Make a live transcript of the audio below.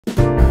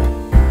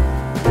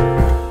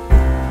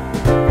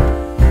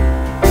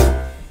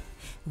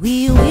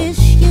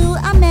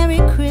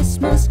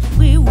Christmas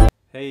we will.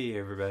 Hey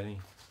everybody,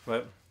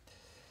 well,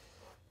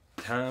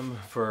 time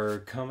for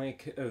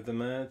comic of the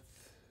month,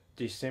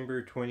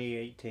 December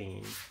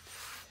 2018.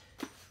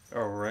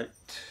 Alright,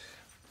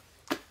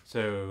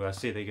 so I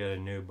see they got a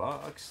new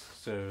box,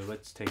 so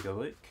let's take a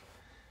look.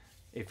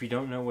 If you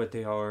don't know what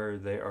they are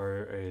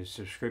a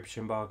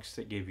subscription box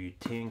that give you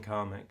 10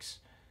 comics,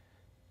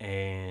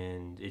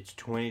 and it's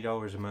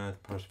 $20 a month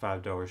plus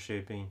 $5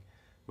 shipping,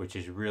 which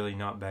is really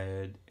not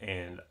bad,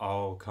 and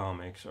all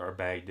comics are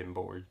bagged and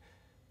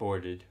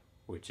boarded,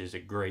 which is a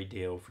great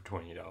deal for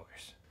 $20.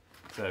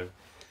 So,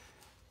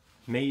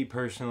 me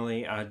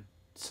personally, I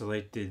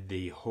selected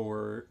the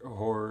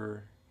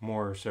horror,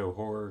 more so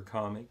horror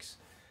comics,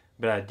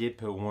 but I did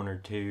put one or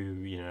two,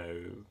 you know,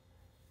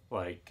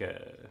 like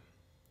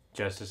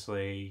Justice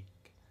League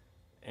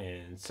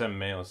and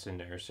something else in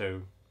there,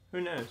 so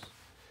who knows.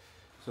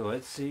 So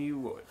let's see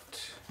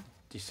what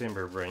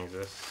December brings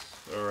us.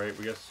 Alright,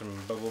 we got some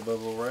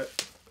bubble wrap.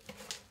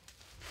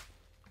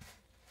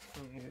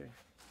 Okay.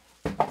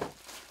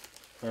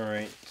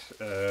 Alright,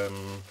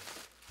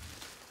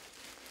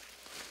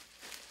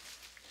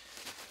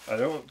 I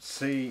don't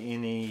see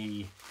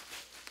any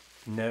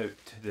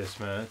note this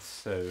month,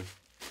 so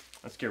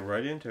let's get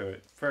right into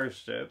it.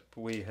 First up,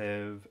 we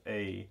have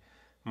a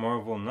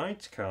Marvel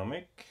Knights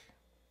comic,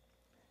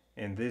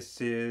 and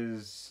this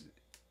is,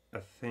 I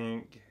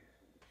think,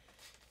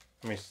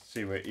 let me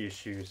see what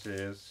issues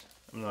is.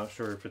 I'm not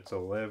sure if it's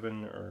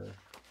 11 or...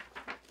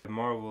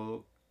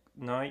 Marvel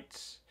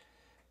Knights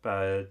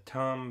by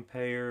Tom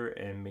Peyer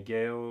and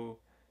Miguel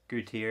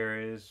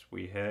Gutierrez.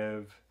 We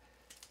have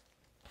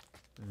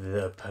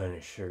the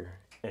Punisher,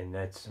 and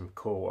that's some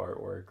cool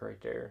artwork right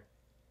there.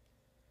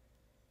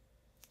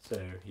 So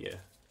yeah,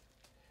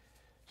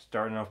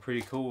 starting off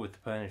pretty cool with the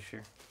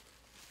Punisher.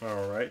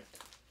 Alright,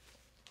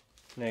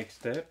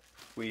 next up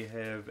we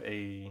have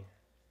a,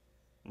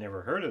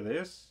 never heard of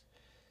this,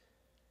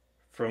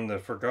 from the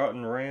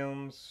Forgotten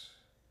Realms.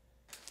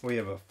 We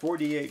have a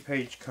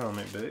 48-page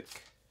comic book,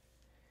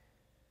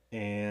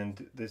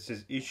 and this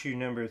is issue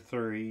number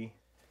 3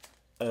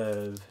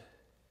 of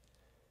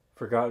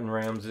Forgotten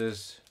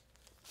Realms'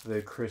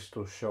 The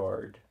Crystal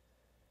Shard.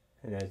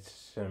 And that's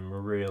some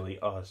really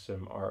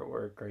awesome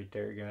artwork right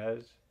there,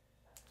 guys.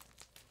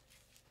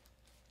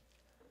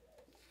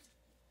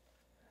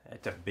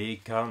 That's a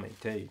big comic,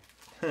 too.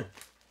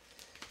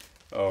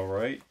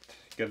 Alright,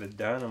 got a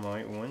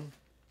Dynamite one.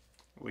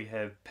 We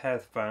have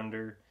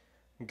Pathfinder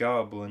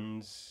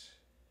Goblins.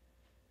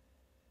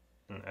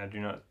 And I do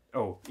not...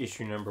 Oh,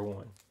 issue number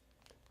 1.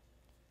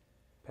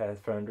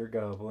 Pathfinder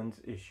Goblins,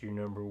 issue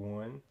number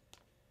 1.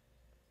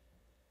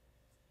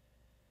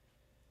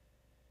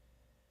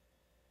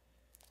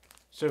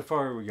 So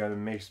far, we got a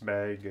mixed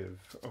bag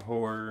of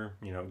horror,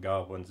 you know,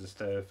 goblins and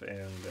stuff,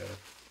 and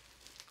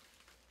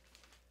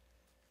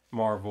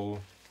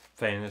Marvel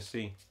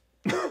fantasy.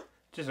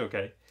 Just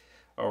okay.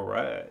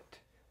 Alright.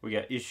 We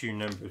got issue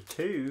number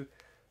 2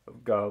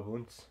 of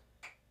Goblins.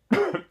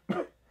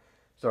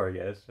 Sorry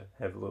guys, I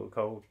have a little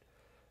cold.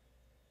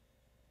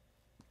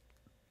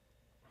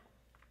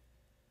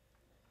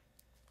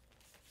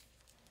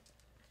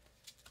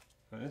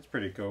 That's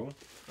pretty cool.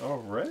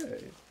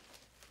 Alright.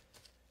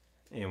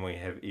 And we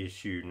have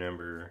issue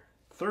number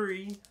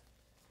 3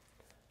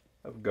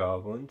 of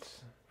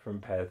Goblins from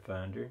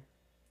Pathfinder.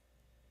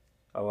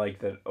 I like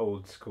that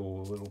old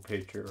school little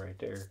picture right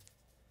there.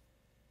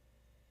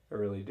 I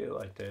really do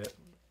like that.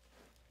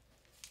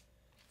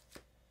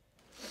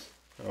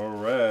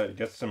 Alright,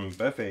 got some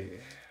Buffy.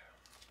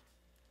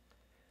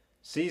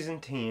 Season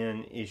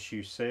 10,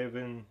 issue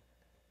 7.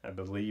 I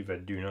believe I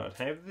do not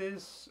have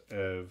this,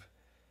 of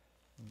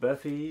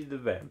Buffy the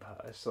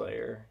Vampire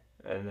Slayer.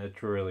 And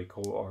that's really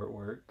cool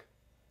artwork.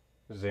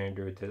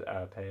 Xander with his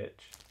eye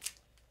patch.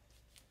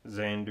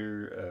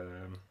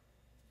 Xander,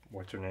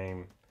 what's her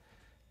name?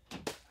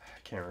 I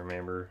can't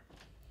remember.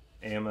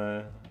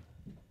 Emma.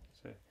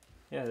 So,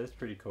 yeah, that's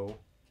pretty cool.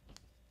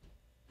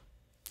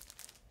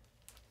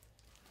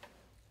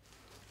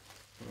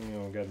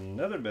 And we got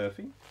another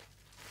Buffy.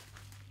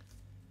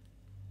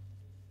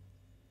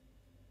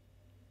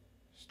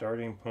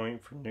 Starting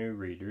point for new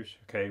readers.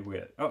 Okay, we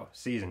got, oh,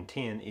 season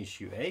 10,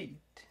 issue 8.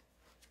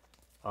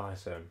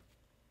 Awesome.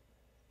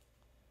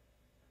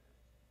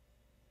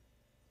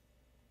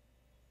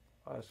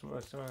 Awesome.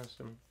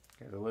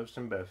 Gotta love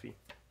some Buffy.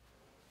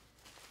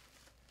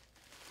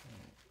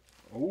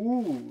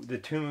 Ooh, the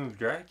Tomb of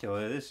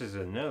Dracula. This is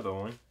another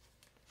one.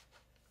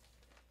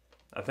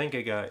 I think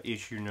I got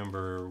issue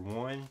number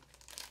 1.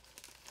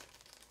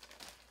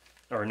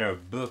 Or no,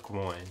 book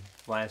 1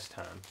 last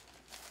time.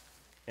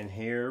 And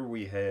here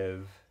we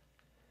have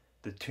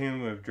the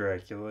Tomb of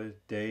Dracula,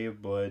 Day of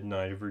Blood,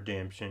 Night of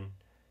Redemption.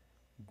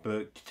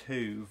 Book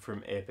 2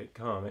 from Epic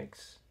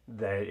Comics.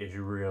 That is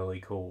really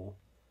cool.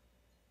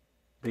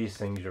 These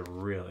things are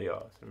really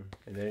awesome.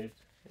 And it's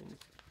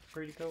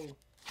pretty cool.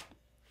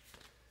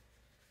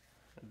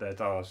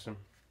 That's awesome.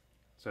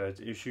 So it's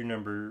issue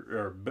number,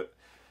 or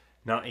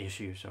not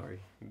issue,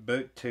 sorry.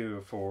 Book 2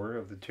 of 4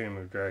 of the Tomb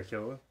of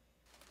Dracula.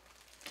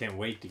 can't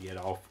wait to get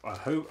all. I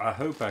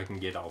hope I can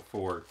get all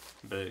 4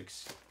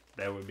 books.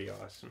 That would be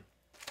awesome.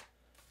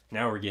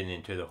 Now we're getting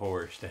into the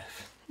horror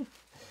stuff.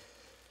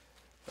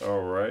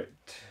 All right,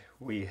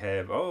 we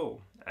have.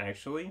 Oh,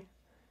 actually,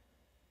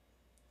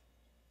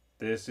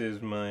 this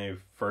is my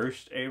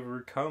first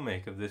ever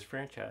comic of this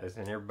franchise,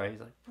 and everybody's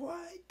like,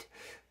 "What?"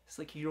 It's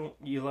like you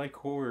like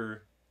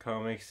horror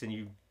comics,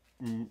 and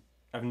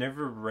I've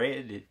never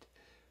read it,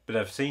 but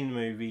I've seen the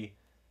movie,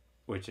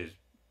 which is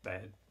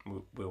bad.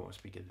 We won't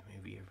speak of the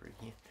movie ever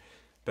again.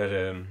 But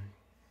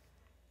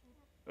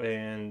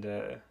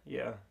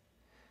yeah.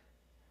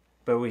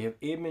 But we have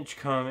Image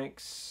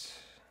Comics.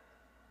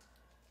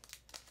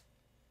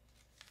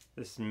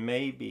 This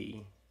may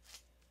be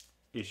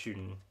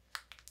issued.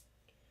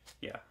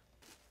 Yeah,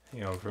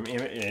 from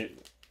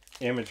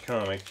Image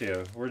Comics.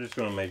 Yeah, we're just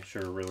gonna make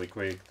sure really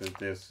quick that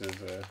this is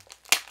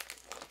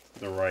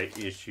the right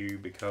issue,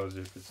 because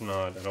if it's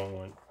not, I don't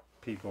want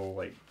people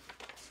like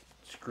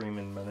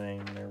screaming my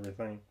name and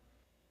everything.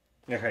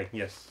 Okay,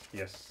 yes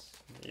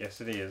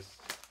it is.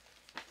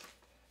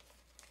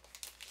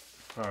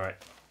 Alright,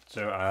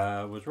 so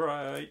I was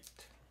right.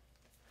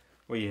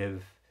 We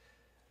have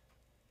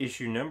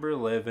issue number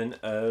 11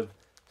 of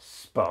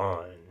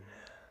Spawn.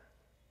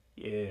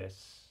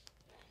 Yes.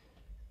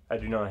 I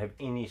do not have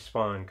any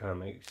Spawn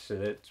comics, so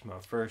that's my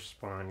first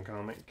Spawn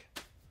comic.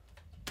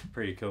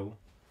 Pretty cool.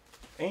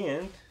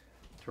 And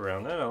to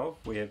round that off,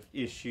 we have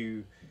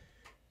issue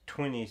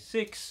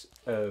 26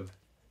 of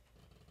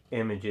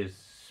Image's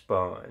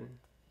Spawn.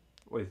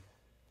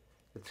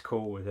 It's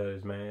cool without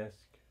his mask.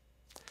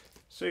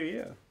 So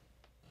yeah,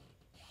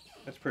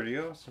 that's pretty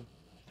awesome.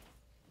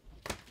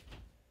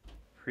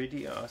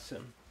 Pretty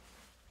awesome.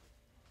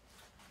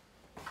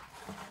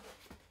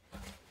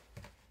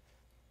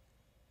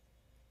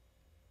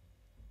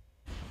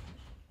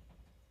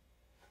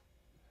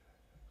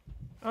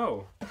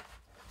 Oh,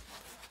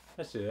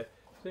 let's see that.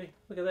 See,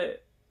 look at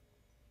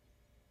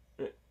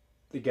that.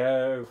 The guy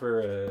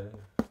over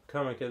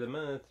Comic of the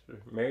Month.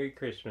 Merry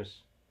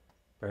Christmas,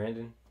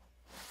 Brandon.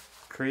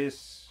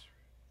 Chris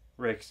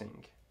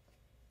Rexing.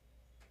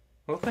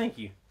 Well, thank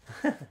you.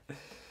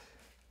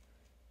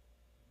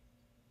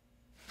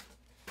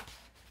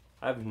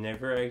 I've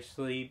never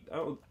actually,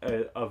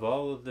 of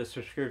all of the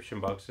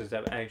subscription boxes,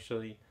 I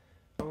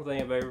don't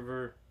think I've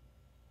ever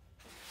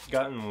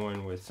gotten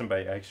one with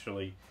somebody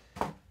actually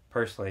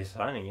personally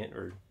signing it,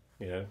 or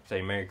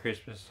say Merry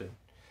Christmas.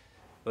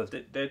 But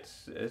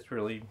that's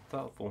really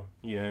thoughtful,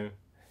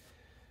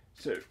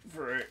 So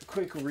for a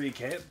quick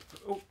recap,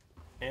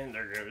 and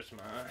there goes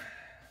my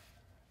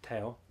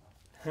towel.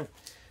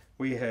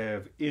 We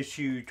have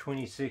issue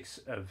 26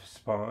 of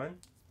Spawn.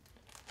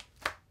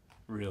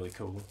 Really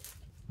cool.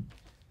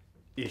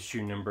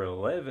 Issue number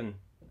 11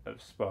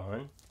 of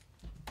Spawn.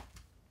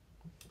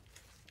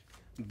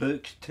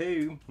 Book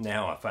 2,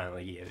 now I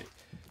finally get it,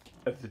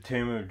 of The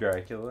Tomb of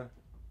Dracula.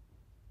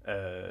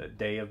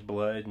 Day of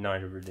Blood,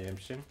 Night of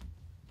Redemption.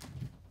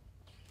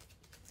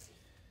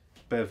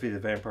 Buffy the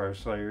Vampire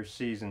Slayer,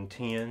 Season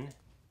 10,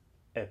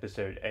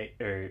 Episode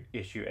 8, or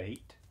Issue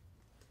 8.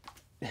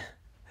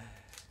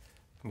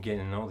 I'm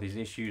getting all these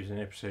issues and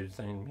episodes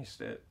things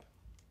mixed up.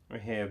 We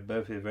have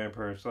Buffy the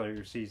Vampire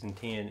Slayer, Season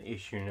 10,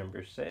 Issue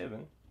number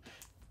 7.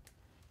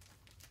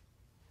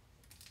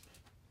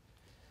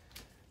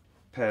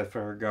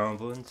 Pathfinder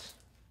Goblins,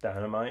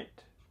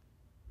 Dynamite,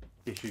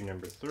 Issue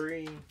number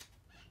 3.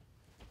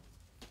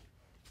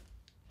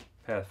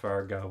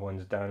 Pathfinder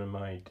Goblins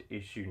Dynamite,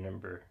 Issue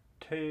number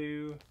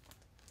 2.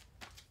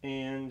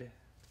 And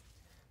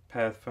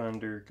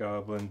Pathfinder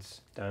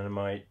Goblins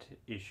Dynamite,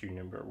 Issue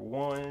number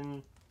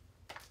 1.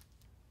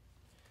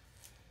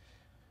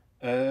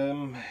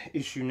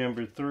 Issue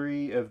number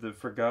 3 of the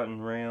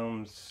Forgotten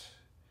Realms,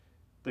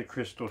 The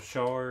Crystal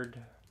Shard.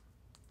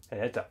 And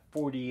that's a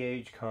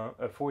 48-page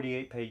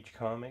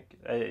comic.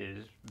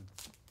 It's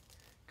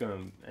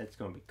gonna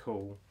be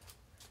cool.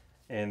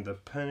 And The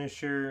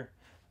Punisher,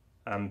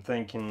 I'm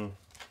thinking,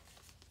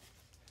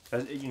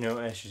 that's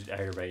just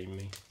aggravating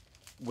me.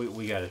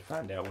 We gotta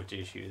find out which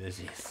issue this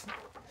is.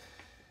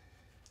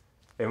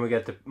 And we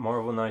got the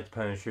Marvel Knights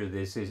Punisher.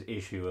 This is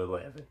issue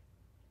 11.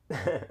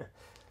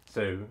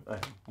 So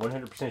I'm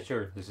 100%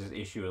 sure this is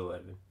issue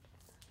 11.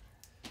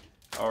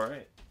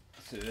 Alright,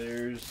 so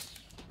there's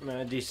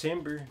my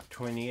December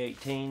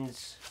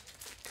 2018's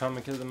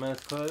Comic of the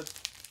Month Club.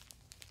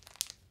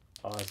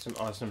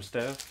 Awesome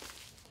stuff.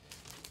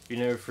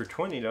 For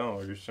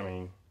 $20, I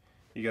mean,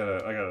 I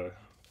got a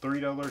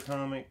 $3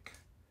 comic,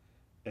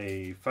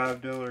 a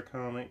 $5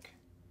 comic,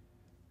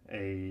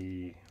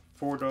 a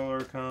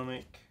 $4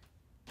 comic,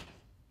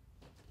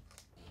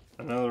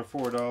 another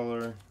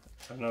 $4,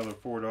 another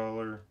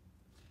 $4,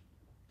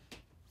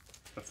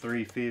 a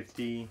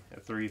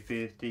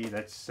 $3.50,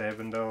 that's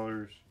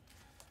 $7.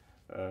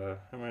 How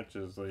much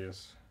is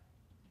this?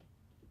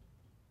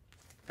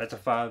 That's a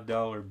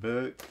 $5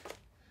 book,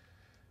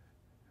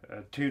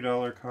 a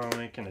 $2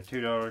 comic, and a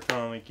 $2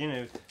 comic.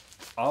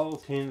 All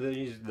 10 of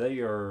these, they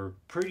are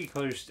pretty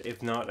close,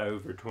 if not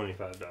over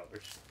 $25.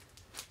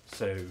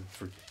 So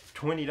for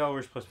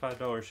 $20 plus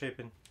 $5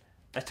 shipping.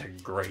 That's a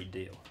great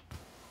deal.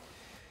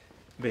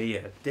 But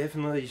yeah,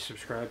 definitely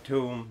subscribe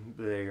to them.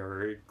 They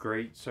are a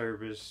great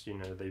service. You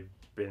know, they've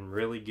been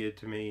really good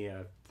to me.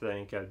 I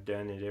think I've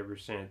done it ever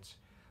since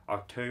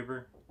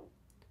October.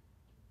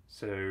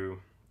 So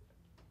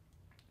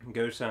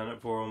go sign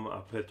up for them.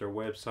 I'll put their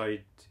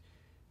website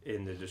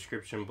in the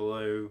description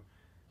below.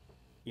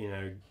 You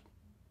know,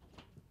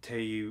 tell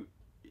you,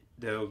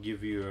 they'll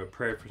give you a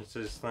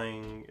preferences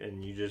thing,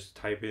 and you just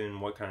type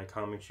in what kind of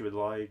comics you would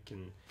like,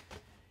 and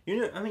you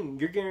know, I mean,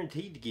 you're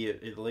guaranteed to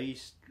get at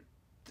least.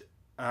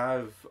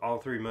 All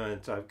 3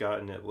 months I've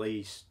gotten at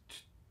least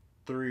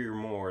 3 or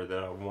more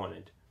that I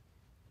wanted,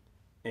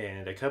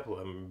 and a couple of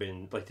them have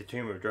been like the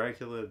Tomb of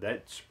Dracula.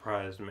 That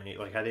surprised me.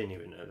 Like, I didn't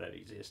even know that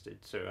existed,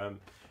 so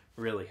I'm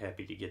really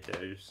happy to get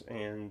those.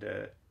 And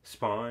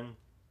Spawn.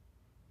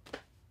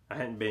 I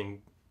hadn't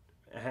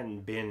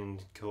been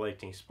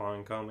collecting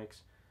Spawn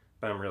comics,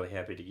 but I'm really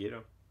happy to get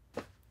them.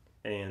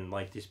 And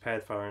like these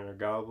Pathfinder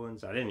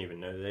Goblins, I didn't even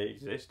know they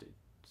existed,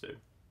 so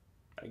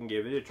I can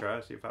give it a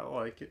try, see if I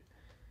like it.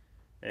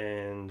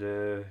 And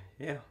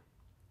yeah,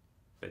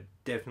 but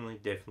definitely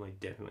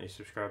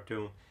subscribe to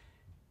them.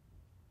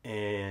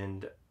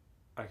 And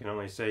I can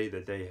only say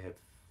that they have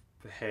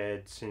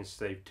had, since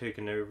they've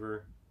taken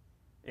over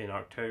in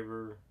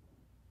October,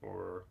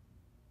 or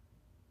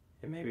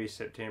it may be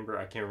September,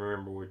 I can't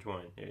remember which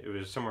one, it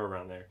was somewhere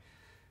around there.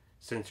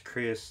 Since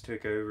Chris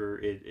took over,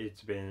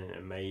 it's been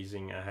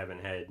amazing. I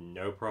haven't had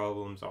no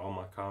problems. All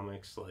my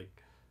comics, like,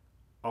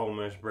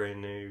 almost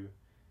brand new.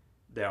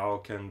 They all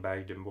come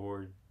bagged and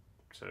board.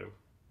 So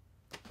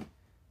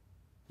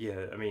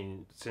yeah, I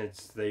mean,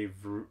 since they've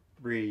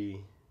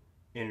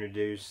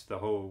reintroduced the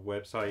whole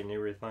website and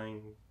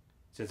everything,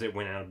 since it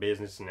went out of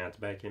business and now it's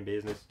back in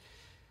business,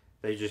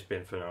 they've just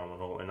been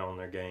phenomenal and on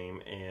their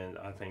game. And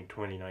I think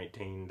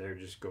 2019, they're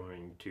just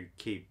going to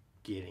keep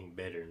getting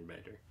better and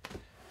better.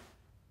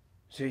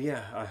 So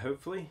yeah,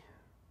 hopefully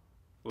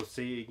we'll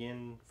see you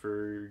again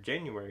for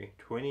January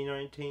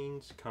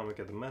 2019's Comic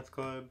of the Month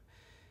Club.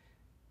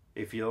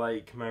 If you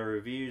like my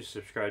reviews,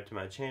 subscribe to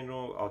my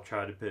channel. I'll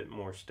try to put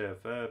more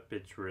stuff up.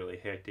 It's really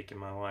hectic in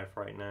my life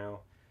right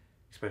now,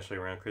 especially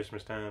around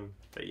Christmas time.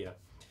 But yeah,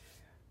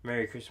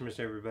 Merry Christmas,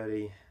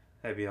 everybody.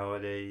 Happy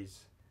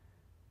holidays.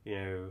 You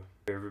know,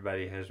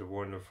 everybody has a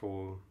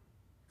wonderful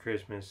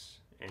Christmas.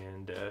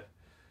 And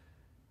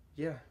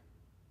yeah,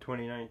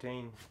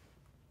 2019.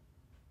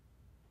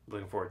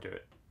 Looking forward to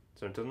it.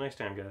 So until next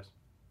time, guys.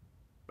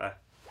 Bye.